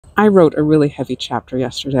I wrote a really heavy chapter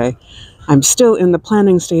yesterday. I'm still in the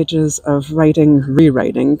planning stages of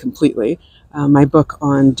rewriting completely my book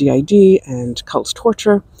on DID and cult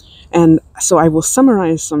torture. And so I will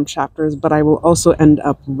summarize some chapters, but I will also end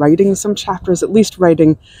up writing some chapters, at least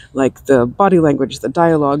writing like the body language, the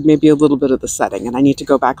dialogue, maybe a little bit of the setting. And I need to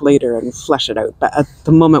go back later and flesh it out. But at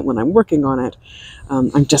the moment when I'm working on it,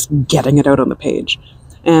 I'm just getting it out on the page.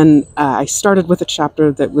 And I started with a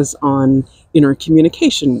chapter that was on inner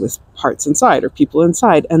communication with parts inside or people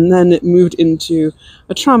inside. And then it moved into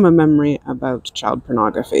a trauma memory about child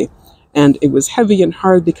pornography. And it was heavy and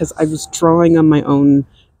hard because I was drawing on my own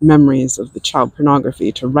memories of the child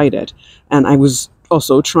pornography to write it. And I was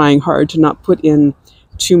also trying hard to not put in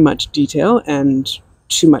too much detail and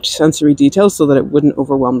too much sensory detail so that it wouldn't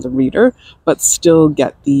overwhelm the reader, but still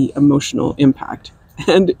get the emotional impact.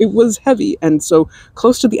 And it was heavy. And so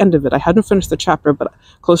close to the end of it, I hadn't finished the chapter, but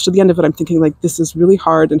close to the end of it, I'm thinking like, this is really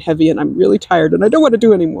hard and heavy and I'm really tired and I don't want to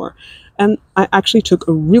do anymore. And I actually took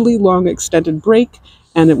a really long extended break,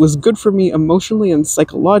 and it was good for me emotionally and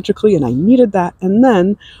psychologically, and I needed that. And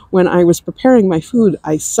then when I was preparing my food,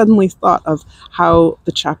 I suddenly thought of how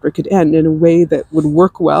the chapter could end in a way that would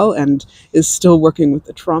work well and is still working with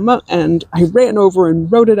the trauma. And I ran over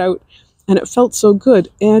and wrote it out, and it felt so good.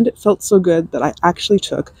 And it felt so good that I actually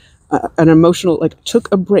took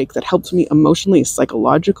took a break that helped me emotionally,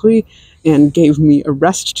 psychologically, and gave me a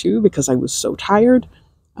rest too, because I was so tired.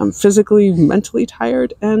 Physically, mentally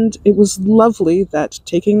tired, and it was lovely that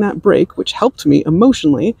taking that break, which helped me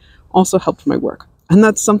emotionally, also helped my work. And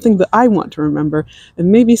that's something that I want to remember,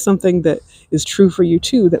 and maybe something that is true for you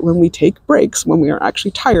too, that when we take breaks, when we are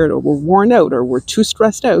actually tired or we're worn out or we're too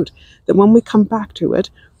stressed out, that when we come back to it,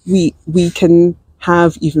 we can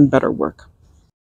have even better work.